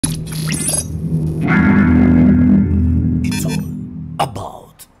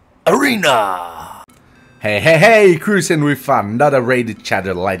Toparena! Hey, cruising with another Raid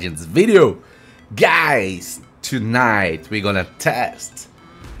Shadow Legends video. Guys, tonight we're gonna test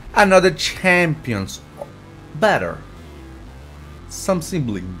another champions, better, some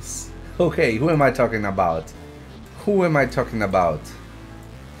siblings. Okay, who am I talking about?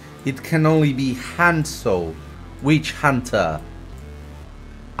 It can only be Hansel, Witch Hunter.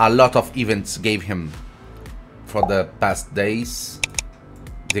 A lot of events gave him for the past days.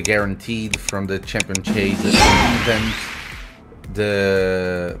 The guaranteed from the champion chase event,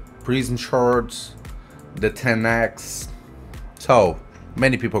 the prison shorts, the 10x. So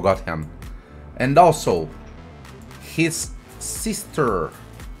many people got him, and also his sister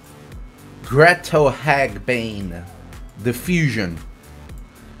Gretel Hagbane, the fusion.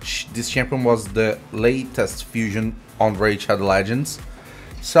 This champion was the latest fusion on Raid Shadow Legends.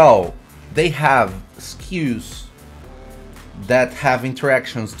 So they have skills that have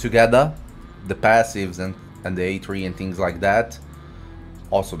interactions together, the passives and the A3 and things like that,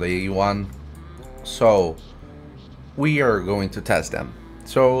 also the A1. So we are going to test them.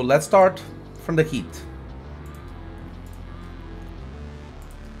 So let's start from the heat.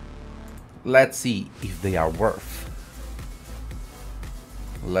 Let's see if they are worth.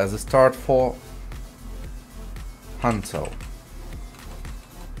 Let's start for Hansel.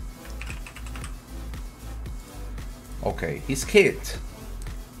 Okay, his kit.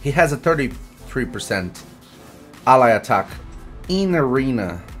 He has a 33% ally attack in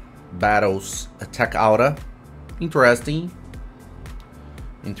arena battles attack aura. Interesting.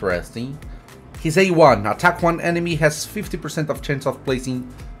 His A1, attack one enemy, has 50% of chance of placing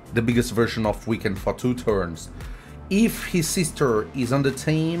the biggest version of weaken for 2 turns. If his sister is on the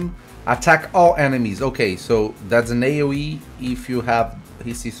team, attack all enemies. Okay, so that's an AoE if you have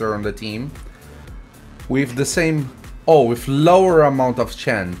his sister on the team. With the same, with lower amount of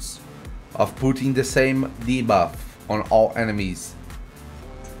chance of putting the same debuff on all enemies,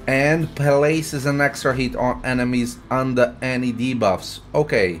 and places an extra hit on enemies under any debuffs.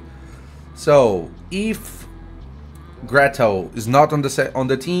 Okay, so if Gretel is not on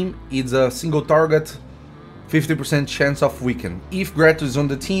the team, it's a single target, 50% chance of weaken. If Gretel is on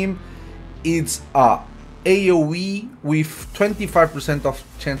the team, it's a AoE with 25% of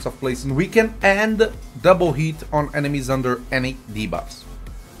chance of placing weaken and double hit on enemies under any debuffs.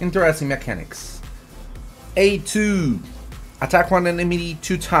 Interesting mechanics. A2, attack one enemy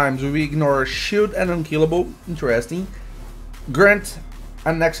 2 times, we ignore shield and unkillable. Interesting. Grant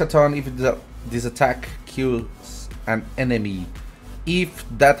an extra turn if this attack kills an enemy. If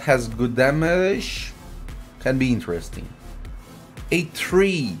that has good damage, can be interesting.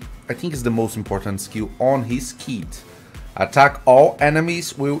 A3, I think is the most important skill on his kit. Attack all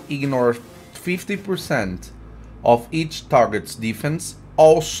enemies, will ignore 50% of each target's defense.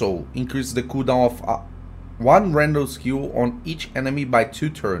 Also increase the cooldown of one random skill on each enemy by 2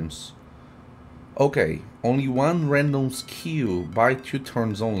 turns. Okay, only one random skill by 2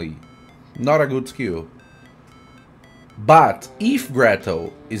 turns only. Not a good skill. But if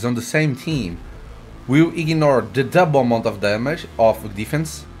Gretel is on the same team, will ignore the double amount of damage of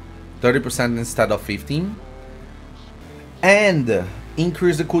defense, 30% instead of 15, and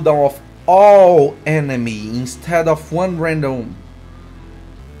increase the cooldown of all enemy instead of one random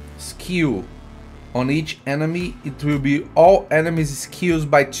skill on each enemy. It will be all enemies skills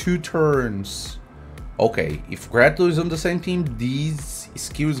by 2 turns. Okay, if Gretel is on the same team, this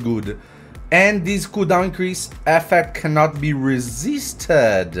skill is good, and this cooldown increase effect cannot be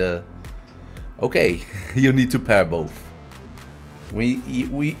resisted. Okay, you need to pair both.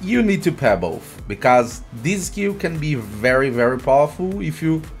 You need to pair both, because this skill can be very powerful if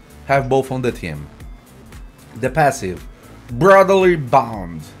you have both on the team. The passive, Brotherly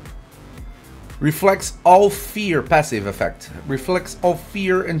Bond, reflects all fear. Passive effect reflects all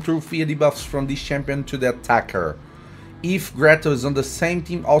fear and true fear debuffs from this champion to the attacker. If Gretel is on the same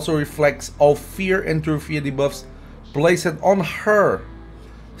team, also reflects all fear and true fear debuffs placed on her.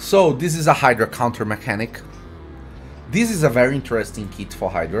 So this is a Hydra counter mechanic. This is a very interesting kit for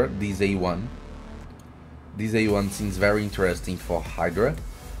Hydra, this A1. This A1 seems very interesting for Hydra,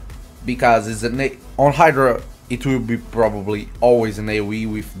 because it's on Hydra it will be probably always an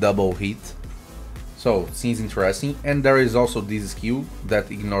AoE with double hit. So seems interesting. And there is also this skill that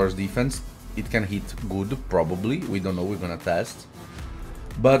ignores defense. It can hit good, probably, we don't know, we're gonna test.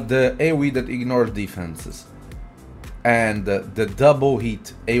 But the AoE that ignores defenses and the double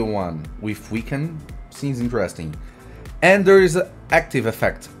hit A1 with weaken seems interesting. And there is an active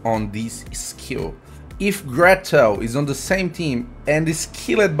effect on this skill. If Gretel is on the same team and is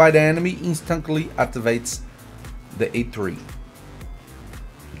killed by the enemy, instantly activates the A3.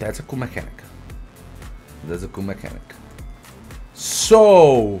 That's a cool mechanic. That's a cool mechanic.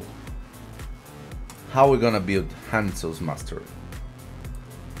 So, how are we gonna build Hansel's master?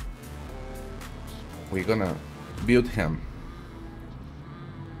 We're gonna build him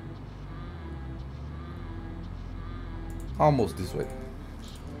almost this way.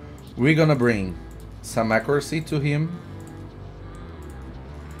 We're gonna bring some accuracy to him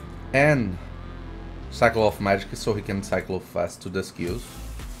and cycle of magic so he can cycle fast to the skills.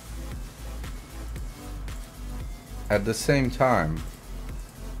 At the same time,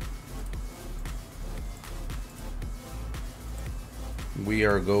 we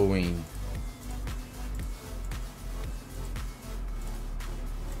are going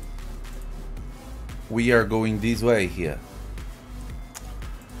this way here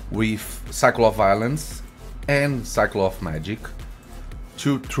with cycle of violence and cycle of magic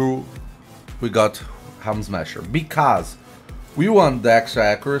to we got Helm Smasher, because we want the extra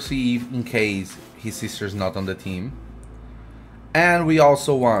accuracy in case his sister's not on the team, and we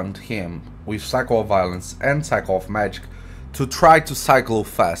also want him with cycle of violence and cycle of magic to try to cycle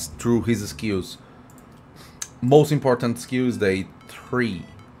fast through his skills. Most important skills, day 3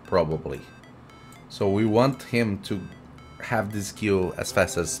 probably. So we want him to have this skill as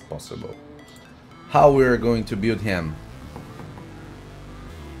fast as possible. How we're going to build him?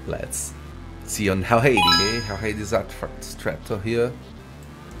 Let's see on Hellheidi. Okay, Hellheidi is at Strato here.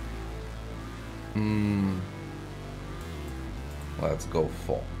 Let's go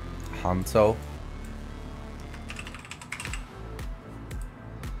for Hansel.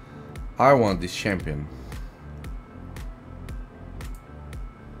 I want this champion.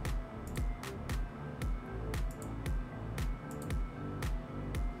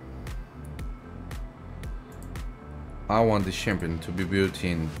 I want this champion to be built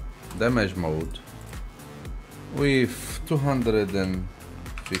in damage mode with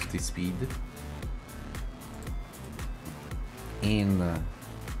 250 speed in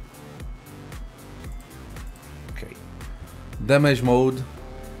okay, damage mode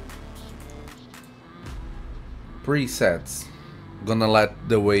presets, gonna let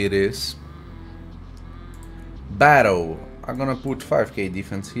the way it is. Battle, I'm gonna put 5k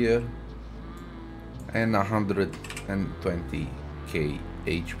defense here and 120k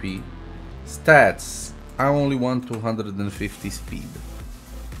HP. Stats, I only want 250 speed.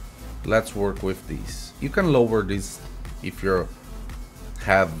 Let's work with this. You can lower this if you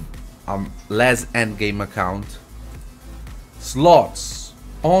have less endgame account. Slots,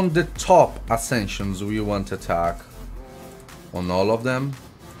 on the top ascensions we want attack on all of them.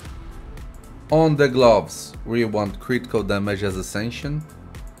 On the gloves we want critical damage as ascension.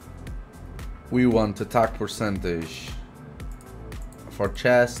 We want attack percentage for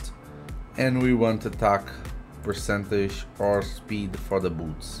chest, and we want attack percentage or speed for the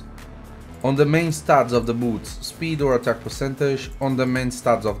boots. On the main stats of the boots, speed or attack percentage. On the main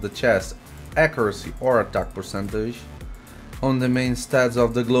stats of the chest, accuracy or attack percentage. On the main stats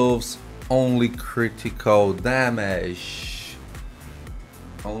of the gloves, only critical damage.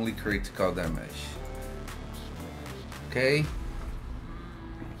 Only critical damage. Okay.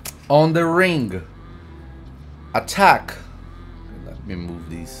 On the ring, attack. Let me move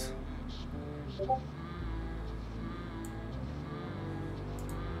these.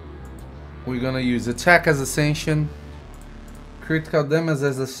 We're gonna use attack as ascension, critical damage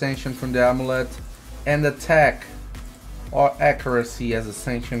as ascension from the amulet, and attack or accuracy as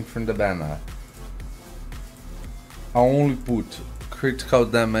ascension from the banner. I'll only put critical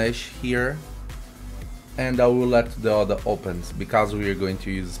damage here, and I will let the other opens because we are going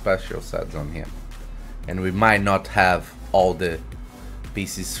to use special sets on him, and we might not have all the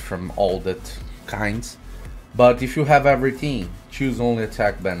pieces from all that kinds. But if you have everything, choose only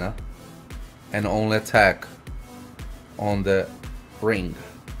attack banner and only attack on the ring.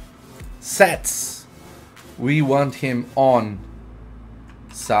 Sets, we want him on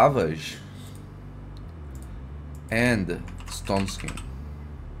Savage and Stone Skin.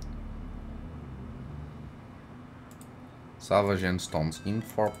 Savage and Stone Skin,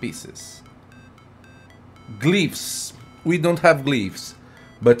 4 pieces. Glyphs, we don't have glyphs,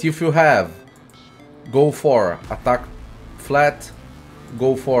 but if you have, go for attack flat,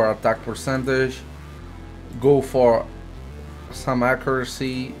 go for attack percentage, go for some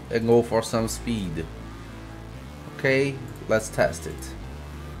accuracy, and go for some speed. Okay, let's test it.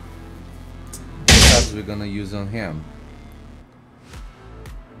 That's what we're gonna use on him.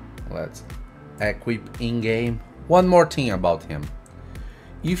 Let's equip in-game. One more thing about him.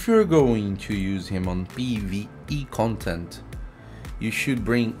 If you're going to use him on PvE content, you should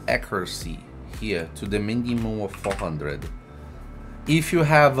bring accuracy here to the minimum of 400. If you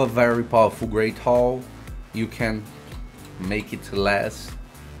have a very powerful Great Hall, you can make it less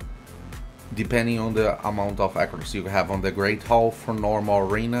depending on the amount of accuracy you have on the Great Hall for normal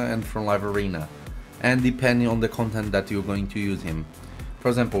arena and from live arena, and depending on the content that you're going to use him. For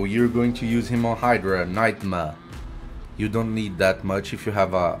example, you're going to use him on Hydra, Nightmare. You don't need that much if you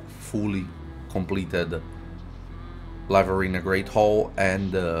have a fully completed live arena Great Hall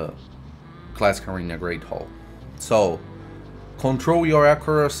and classic arena Great Hall. So control your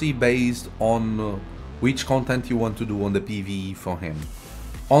accuracy based on which content you want to do on the PvE for him.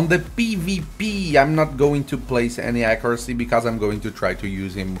 On the PvP, I'm not going to place any accuracy because I'm going to try to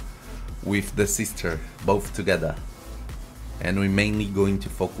use him with the sister, both together. And we're mainly going to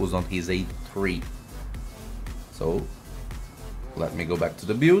focus on his 8-3. So, let me go back to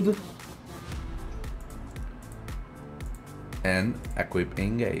the build. And equip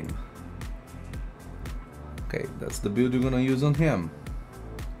in-game. Okay, that's the build you're gonna use on him.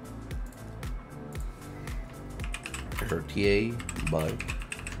 RTA by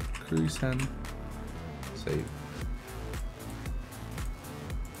Cruisen. Save.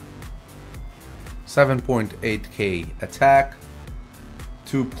 7.8k attack,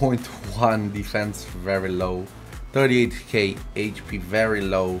 2.1 defense, very low, 38k HP, very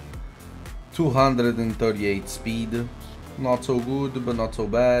low, 238 speed, not so good but not so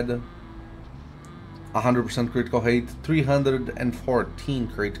bad, 100% critical hit, 314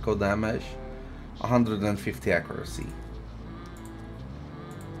 critical damage, 150 accuracy.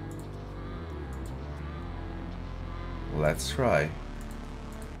 Let's try.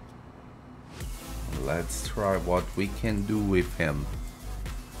 Let's try what we can do with him.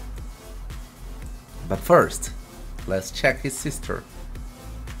 But first, let's check his sister,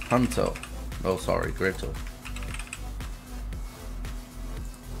 Hansel. Oh, sorry, Gretel.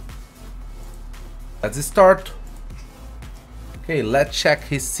 Let's start. Okay, let's check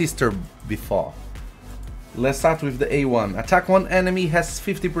his sister before. Let's start with the A1. Attack one enemy has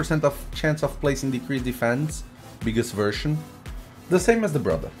 50% of chance of placing decreased defense, biggest version. The same as the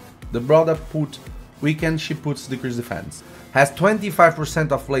brother. The brother put weaken, she puts decreased defense. Has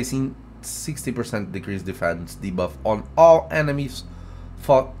 25% of placing 60% decreased defense debuff on all enemies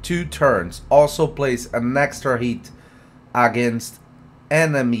for 2 turns. Also place an extra hit against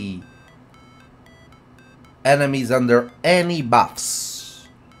enemies under any buffs.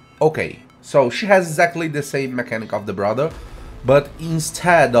 Okay, so she has exactly the same mechanic of the brother, but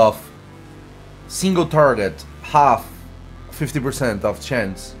instead of single target, half 50% of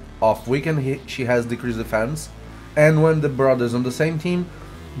chance of weaken, she has decreased defense, and when the brothers on the same team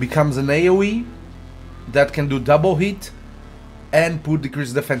becomes an AoE that can do double hit and put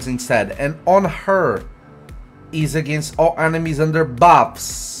decreased defense instead, and on her is against all enemies under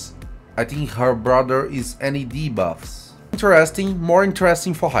buffs. I think her brother is any debuffs. Interesting, more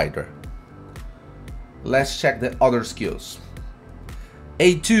interesting for Hydra. Let's check the other skills.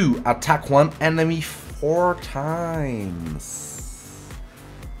 A2, attack one enemy 4 times.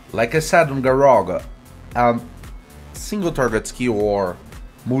 Like I said on Garog, single target skill or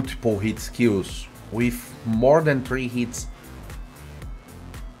multiple hit skills with more than 3 hits,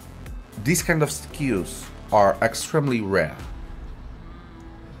 these kind of skills are extremely rare.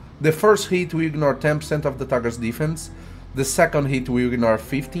 The first hit will ignore 10% of the target's defense, the second hit will ignore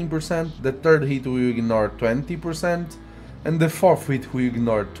 15%, the third hit will ignore 20%, and the fourth hit will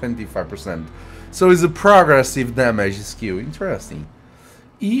ignore 25%. So it's a progressive damage skill. Interesting.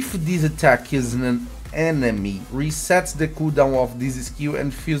 If this attack is an enemy, resets the cooldown of this skill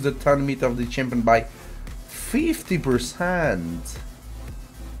and fills the turn meter of the champion by 50%.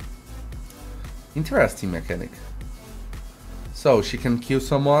 Interesting mechanic. So she can kill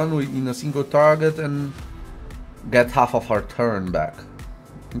someone in a single target and get half of her turn back.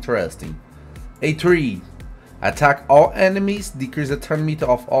 Interesting. A3. Attack all enemies, decrease the turn meter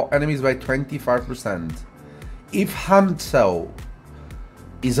of all enemies by 25%. If Hansel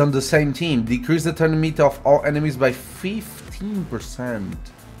is on the same team, decrease the turn meter of all enemies by 15%.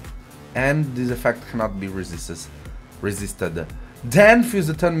 And this effect cannot be resisted. Then fills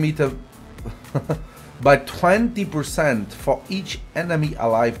the turn meter by 20% for each enemy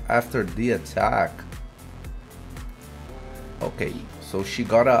alive after the attack. Okay, so she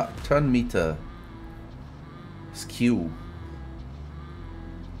got a turn meter skill.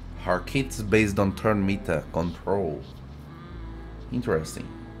 Her kit's based on turn meter control. Interesting.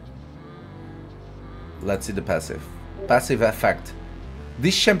 Let's see the passive. Passive effect.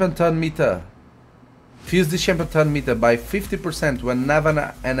 This champion turn meter fills the champion turn meter by 50% whenever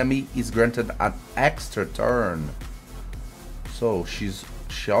an enemy is granted an extra turn. So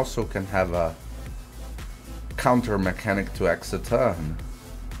she also can have a counter mechanic to X a turn.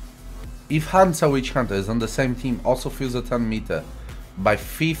 If Hansel Witch Hunter is on the same team, also fills the turn meter by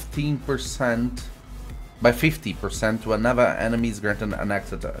 15%, by 50% whenever enemy is granted an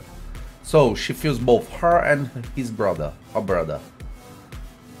X a turn. So she fills both her and his brother, or brother.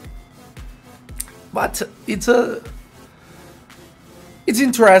 But it's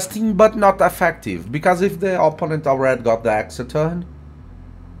interesting but not effective, because if the opponent already got the X a turn,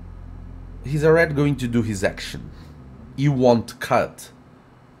 he's already going to do his action. You won't cut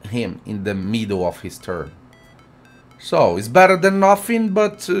him in the middle of his turn. So it's better than nothing,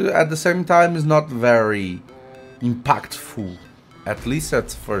 but at the same time it's not very impactful, at least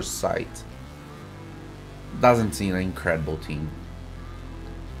at first sight. Doesn't seem an incredible thing.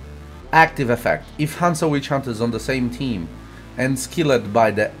 Active effect. If Hansel Witch Hunter is on the same team and skilled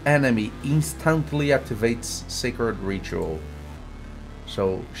by the enemy, instantly activates Sacred Ritual.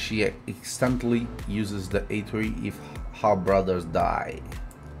 So she instantly uses the A3 if her brothers die.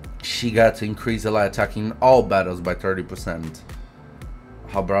 She got increased ally attack in all battles by 30%.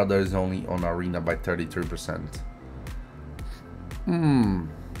 Her brother is only on arena by 33%.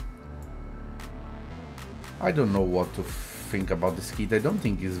 I don't know what to think about this kit. I don't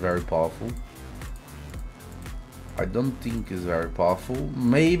think it's very powerful.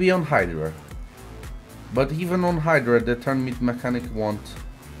 Maybe on Hydra. But even on Hydra, the turn mid mechanic won't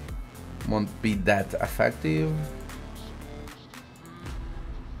be that effective.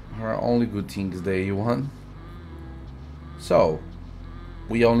 Her only good thing is the A1. So,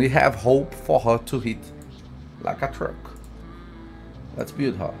 we only have hope for her to hit like a truck. Let's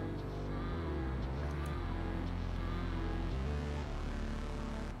build her.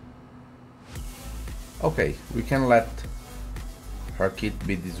 Okay, we can let her kit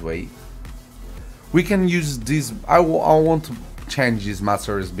be this way. We can use this. I want to change these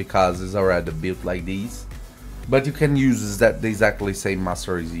masteries because it's already built like these. But you can use that the exactly same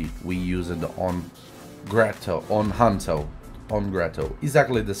masteries we used on Gretel, on Hansel, on Gretel.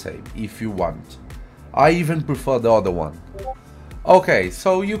 Exactly the same if you want. I even prefer the other one. Okay,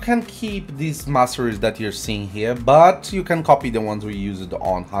 so you can keep these masteries that you're seeing here, but you can copy the ones we used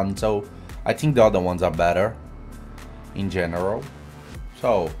on Hansel. I think the other ones are better in general.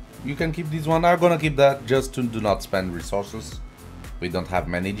 So you can keep this one. I'm gonna keep that just to do not spend resources. We don't have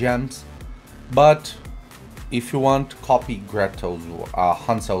many gems. But if you want, copy Gretel's,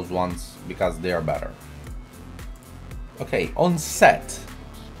 Hansel's ones because they are better. Okay, on set.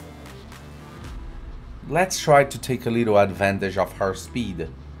 Let's try to take a little advantage of her speed.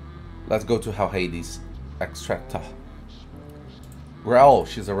 Let's go to Hades Extractor. Oh,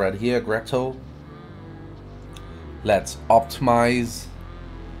 she's already here, Gretel. Let's optimize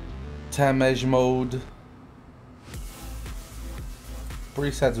damage mode.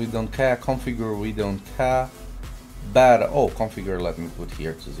 Presets we don't care, configure we don't care. Battle, oh, configure let me put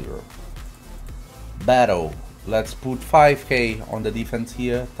here to 0. Battle, let's put 5k on the defense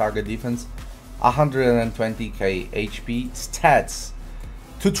here, target defense, 120k HP. Stats,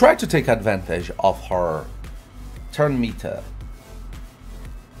 to try to take advantage of her turn meter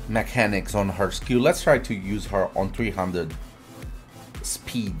mechanics on her skill, let's try to use her on 300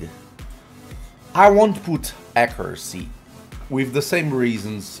 speed. I won't put accuracy with the same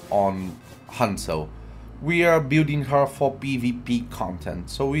reasons on Hansel. We are building her for PvP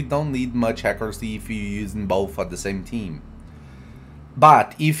content, so we don't need much accuracy if you're using both at the same team.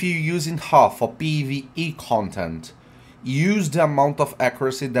 But if you're using her for PvE content, use the amount of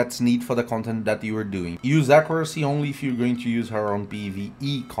accuracy that's needed for the content that you are doing. Use accuracy only if you're going to use her on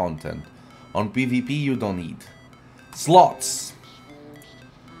PvE content. On PvP you don't need. Slots.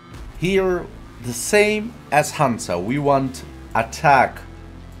 Here the same as Hansel. We want attack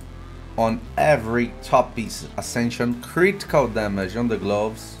on every top piece, ascension, critical damage on the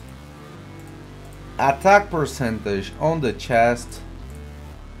gloves, attack percentage on the chest,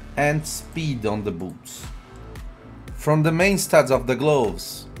 and speed on the boots. From the main stats of the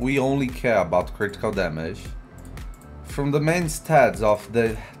gloves, we only care about critical damage. From the main stats of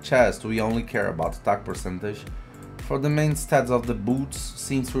the chest, we only care about attack percentage. For the main stats of the boots,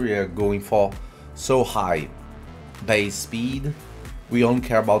 since we are going for so high base speed, we only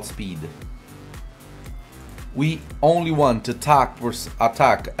care about speed. We only want attack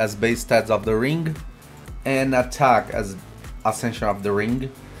as base stats of the ring, and attack as ascension of the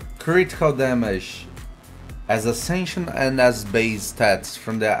ring, critical damage as ascension and as base stats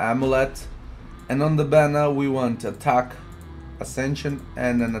from the amulet, and on the banner we want attack, ascension,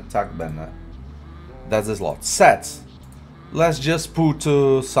 and an attack banner. That's a slot. Sets. Let's just put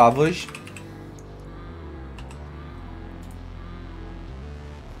Savage.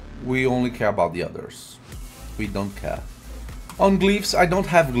 We only care about the others. We don't care. On glyphs, I don't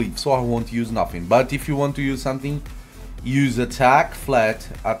have glyphs, so I won't use nothing. But if you want to use something, use attack flat,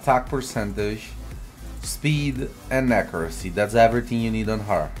 attack percentage, speed, and accuracy. That's everything you need on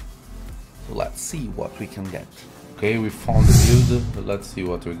her. So let's see what we can get. Okay, we found the build. Let's see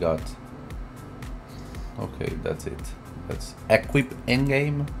what we got. Okay, that's it. Let's equip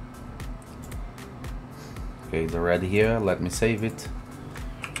in-game. Okay, it's already here. Let me save it.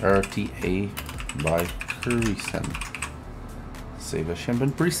 RTA by Recent. Save a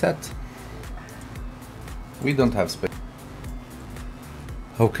champion preset. We don't have space.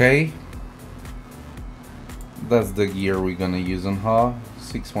 Okay. That's the gear we're gonna use on her.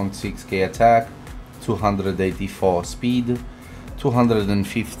 616k attack, 284 speed,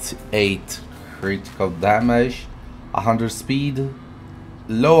 258 critical damage, 100 speed,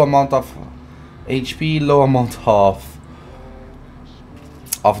 low amount of HP, low amount of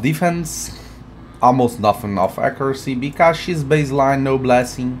defense, almost nothing of accuracy because she's baseline, no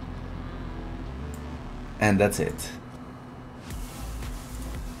blessing, and that's it.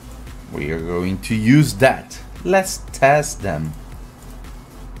 We are going to use that. Let's test them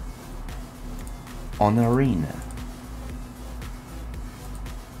on arena.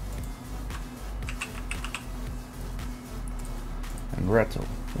 And Gretel.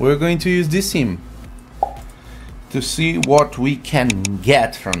 We're going to use this sim to see what we can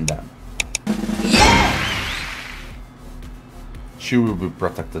get from them. Yeah! She will be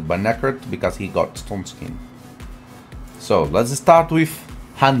protected by Necret because he got Stone Skin. So let's start with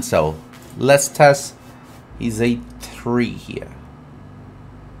Hansel. Let's test his A3 here.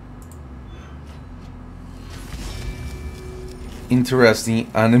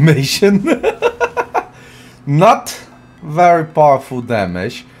 Interesting animation. Not very powerful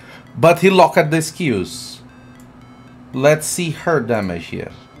damage, but he locked the skills. Let's see her damage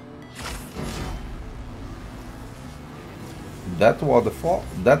here. That was 4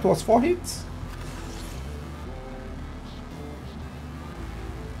 hits.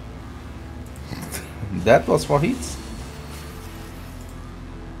 That was 4 hits.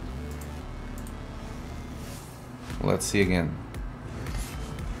 Let's see again.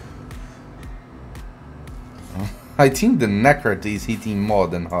 I think the Necret is hitting more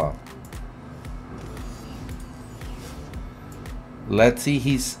than her. Let's see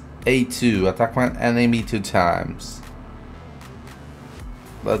his A2. Attack one enemy 2 times.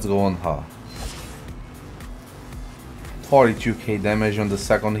 Let's go on her. 42k damage on the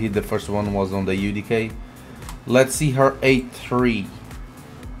second hit. The first one was on the UDK. Let's see her A3.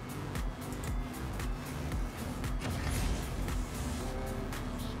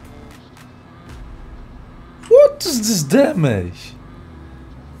 What is this damage?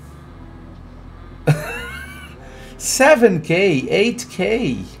 7k,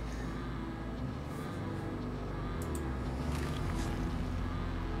 8k.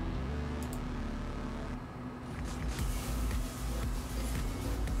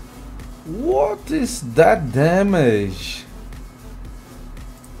 What is that damage?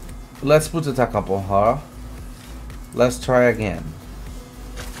 Let's put attack up on her. Let's try again.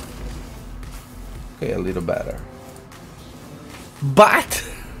 Okay, a little better. But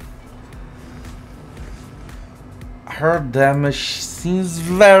her damage seems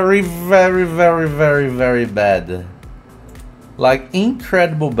very bad. Like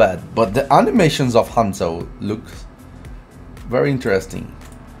incredible bad. But the animations of Hansel look very interesting.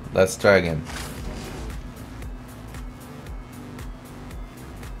 Let's try again.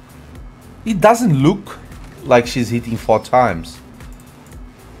 It doesn't look like she's hitting 4 times.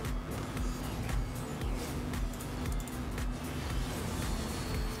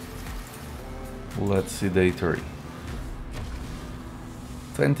 Let's see day 3.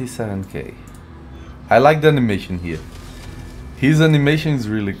 27k. I like the animation here. His animation is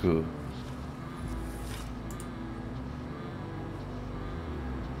really cool.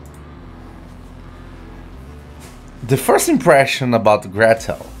 The first impression about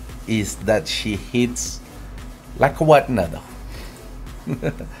Gretel is that she hits like a wet noodle.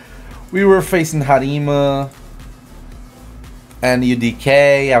 We were facing Harima and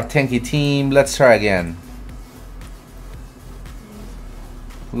UDK, our tanky team. Let's try again.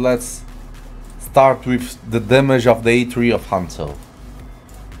 Let's start with the damage of the A3 of Hansel.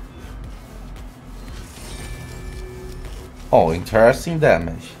 Oh, interesting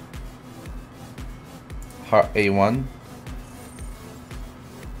damage. Her A1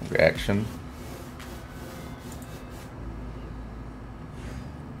 reaction.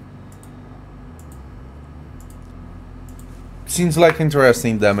 Seems like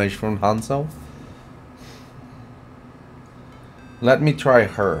interesting damage from Hansel. Let me try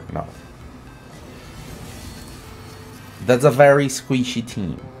her now. That's a very squishy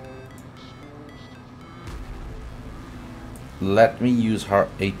team. Let me use her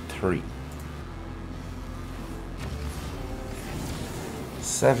 8-3.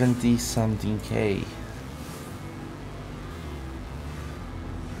 70 something K.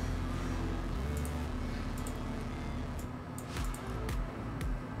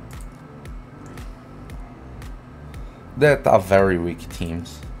 That are very weak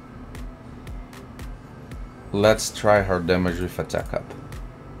teams. Let's try her damage with attack up.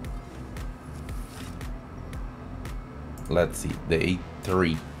 Let's see, the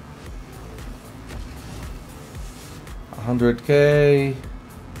 8-3. 100k.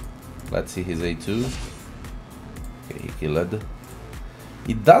 Let's see his A2. Okay, he killed.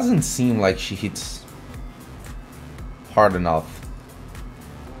 It doesn't seem like she hits hard enough.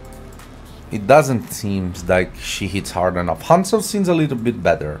 It doesn't seem like she hits hard enough. Hansel seems a little bit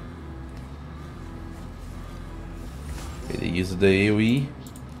better. Okay, they use the AoE.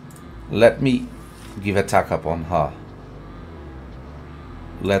 Let me give attack up on her.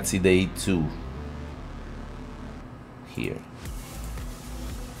 Let's see the A2 here.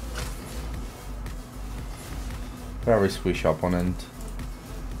 Very squish opponent.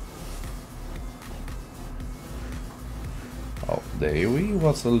 Oh, the AoE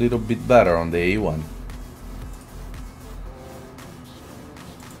was a little bit better on the A1.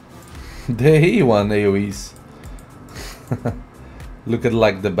 The A1 AoEs. Look at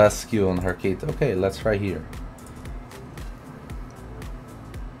like the best skill on her kit. Okay, let's try here.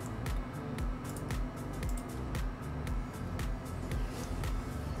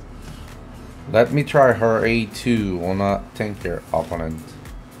 Let me try her A2 on a tankier opponent.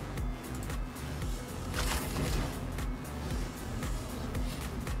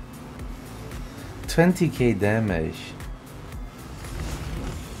 $20k damage.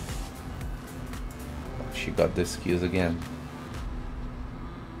 She got the skills again.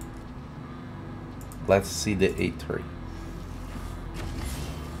 Let's see the A3.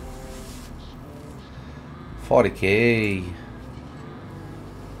 40k.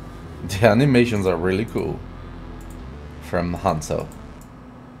 The animations are really cool from Hansel,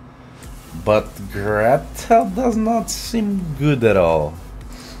 but Gretel does not seem good at all.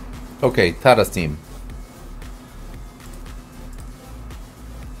 Okay, Tada's team.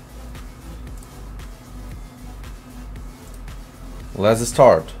 Let's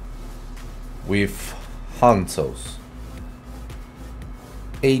start with Hansel's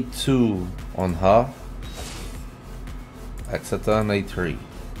A2 on her, Exeter A3.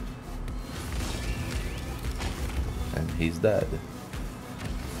 And he's dead.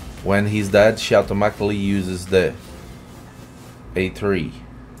 When he's dead, she automatically uses the A3.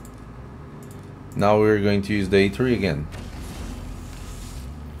 Now we're going to use the A3 again.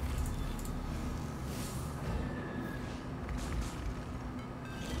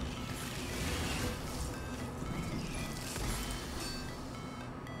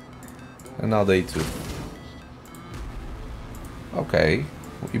 And now the A2. Okay,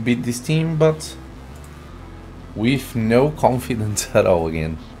 we beat this team, but with no confidence at all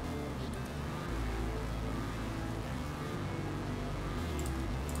again.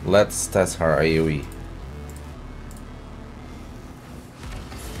 Let's test her AoE.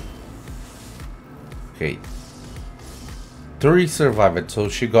 Okay. 3 survived, so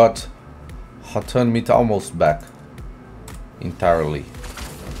she got her turn meter almost back entirely.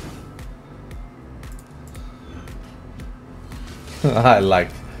 I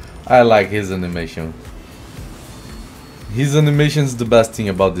like his animation. His animation is the best thing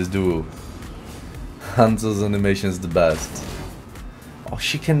about this duo. Hansel's animation is the best. Oh,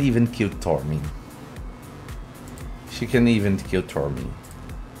 she can even kill Tormin. She can even kill Tormin.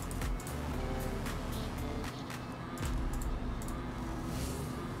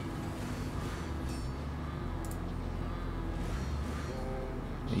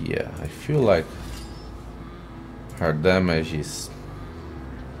 Yeah, I feel like her damage is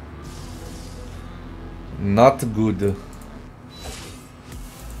not good.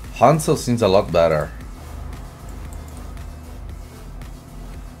 Hansel seems a lot better.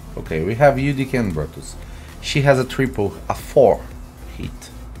 Okay, we have UDK and Brutus. She has a 4 hit.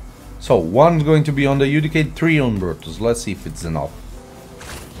 So 1 going to be on the UDK, 3 on Brutus. Let's see if it's enough.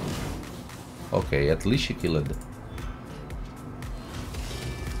 Okay, at least she killed.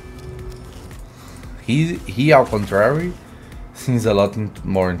 He al contrary seems a lot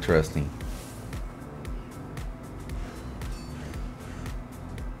more interesting.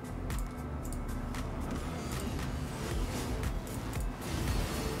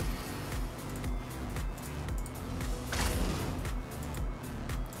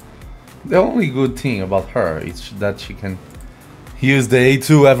 The only good thing about her is that she can use the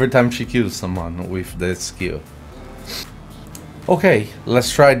A2 every time she kills someone with the skill. Okay,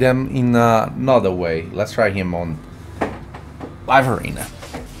 let's try them in another way. Let's try him on livearena.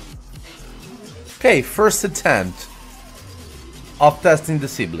 Okay, first attempt of testing the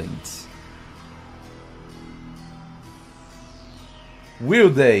siblings. Will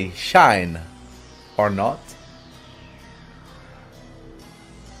they shine or not?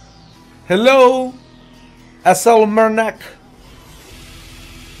 Hello, Hansel Mernak.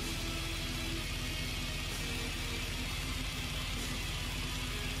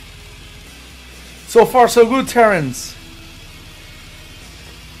 So far so good, Terrence.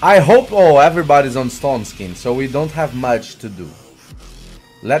 I hope everybody's on stone skin, so we don't have much to do.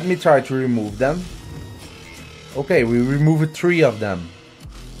 Let me try to remove them. Okay, we removed 3 of them.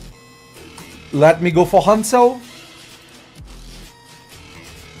 Let me go for Hansel.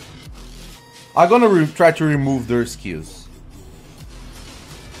 I'm gonna try to remove their skills.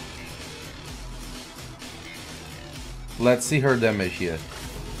 Let's see her damage here.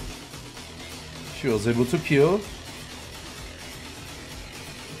 She was able to kill.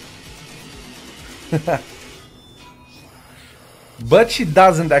 But she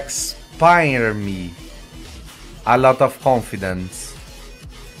doesn't inspire me a lot of confidence.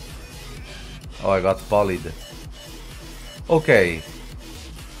 Oh, I got polyed. Okay.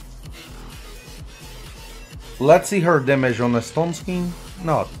 Let's see her damage on a stone skin.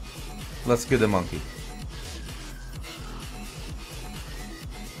 Not. Let's kill the monkey.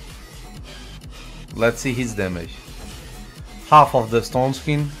 Let's see his damage. Half of the stone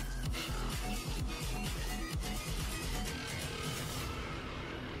skin.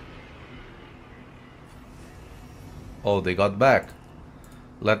 Oh, they got back.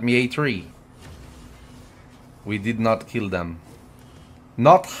 Let me A3. We did not kill them.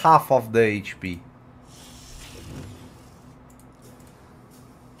 Not half of the HP.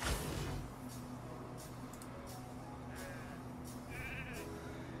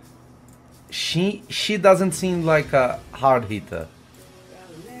 She doesn't seem like a hard hitter.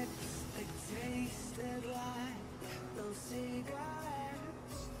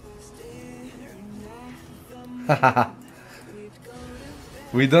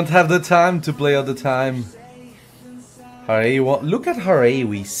 We don't have the time to play all the time. Her A1, look at her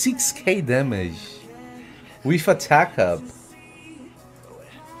AoE, 6k damage with attack up.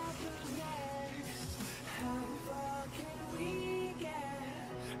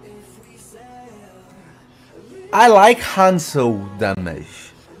 I like Hansel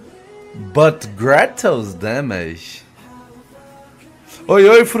damage, but Gretel's damage. Oi,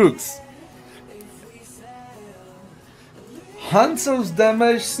 oi, Frux. Hansel's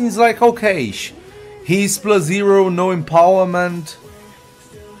damage seems like okay. He's +0, no empowerment.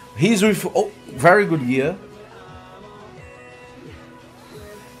 He's with very good gear.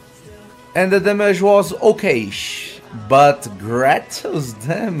 And the damage was okay. But Gretel's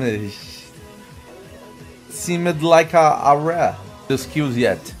damage seemed like a rare. The skills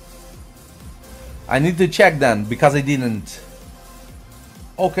yet. I need to check them because I didn't.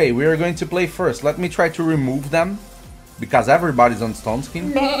 Okay, we are going to play first. Let me try to remove them because everybody's on stone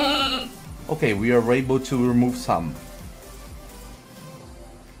skin. Okay, we are able to remove some.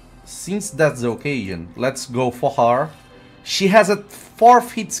 Since that's the occasion, let's go for her. She has a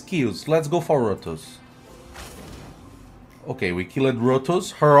 4th hit skills. Let's go for Rotos. Okay, we killed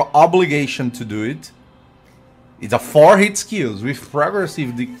Rotos. Her obligation to do it. It's a 4 hit skills with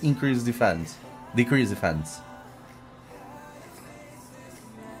progressive decrease defense.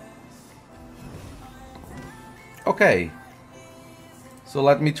 Okay. So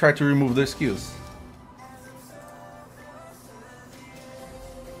let me try to remove their skills.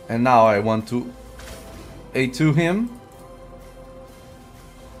 And now I want to A2 him.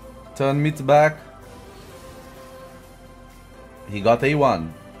 Turn meat back. He got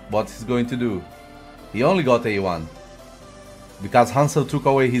A1. What he's going to do? He only got A1. Because Hansel took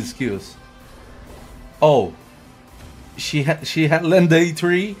away his skills. Oh. She had landed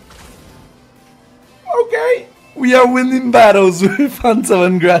A3. Okay. We are winning battles with Hansel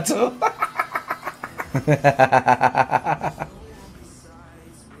and Gretel.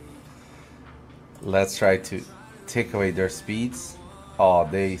 Let's try to take away their speeds. Oh,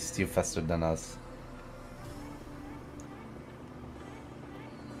 they still faster than us.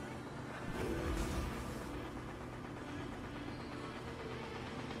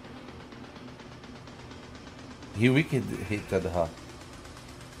 He wicked hit her.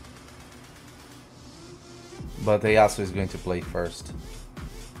 But Ayasu is going to play first.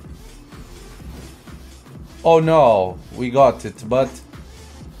 Oh no, we got it, but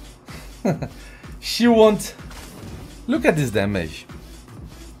She won't. Look at this damage.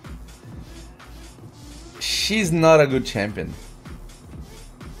 She's not a good champion.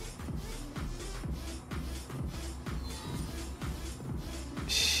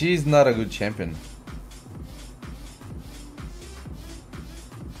 She's not a good champion.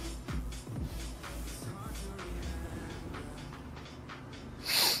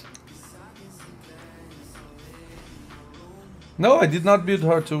 No, I did not build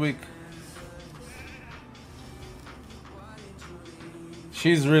her too weak.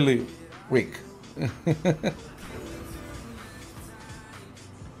 She's really weak.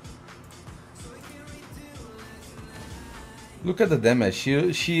 Look at the damage.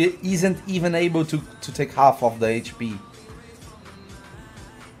 She isn't even able to take half of the HP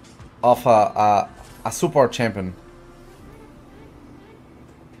of a support champion.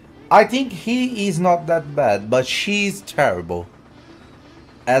 I think he is not that bad, but she's terrible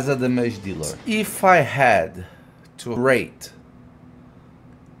as a damage dealer. If I had to rate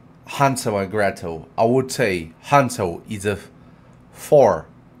Hansel and Gretel, I would say Hansel is a 4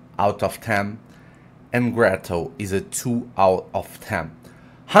 out of 10 and Gretel is a 2 out of 10.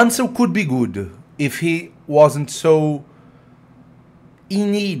 Hansel could be good if he wasn't so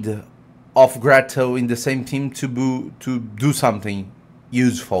in need of Gretel in the same team to do something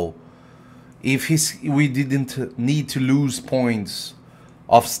useful. If we didn't need to lose points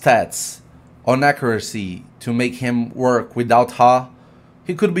of stats on accuracy to make him work without her,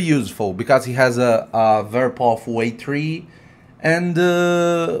 he could be useful because he has a very powerful A3 and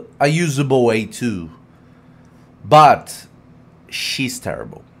a usable A2. But she's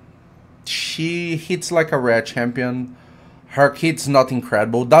terrible. She hits like a rare champion. Her kit's not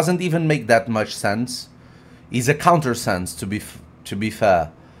incredible. Doesn't even make that much sense. Is a counter sense to be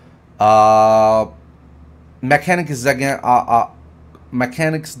fair. Mechanics again.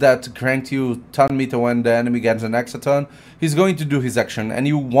 Mechanics that grant you turn meter when the enemy gets an extra turn. He's going to do his action, and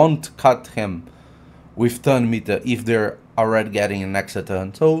you won't cut him with turn meter if they're already getting an extra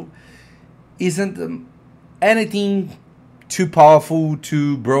turn. So, isn't anything too powerful,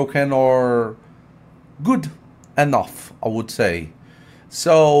 too broken, or good enough, I would say.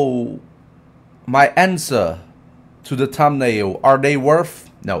 So, my answer to the thumbnail, are they worth?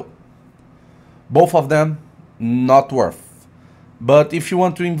 No. Both of them, not worth. But if you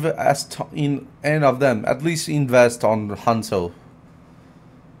want to invest in any of them, at least invest on Hansel,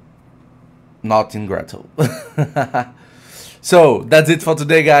 not in Gretel. So, that's it for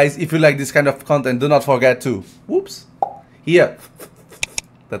today, guys. If you like this kind of content, do not forget to, whoops, here.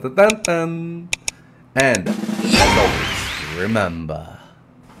 And, as always, remember,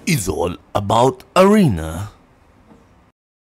 It's all about arena.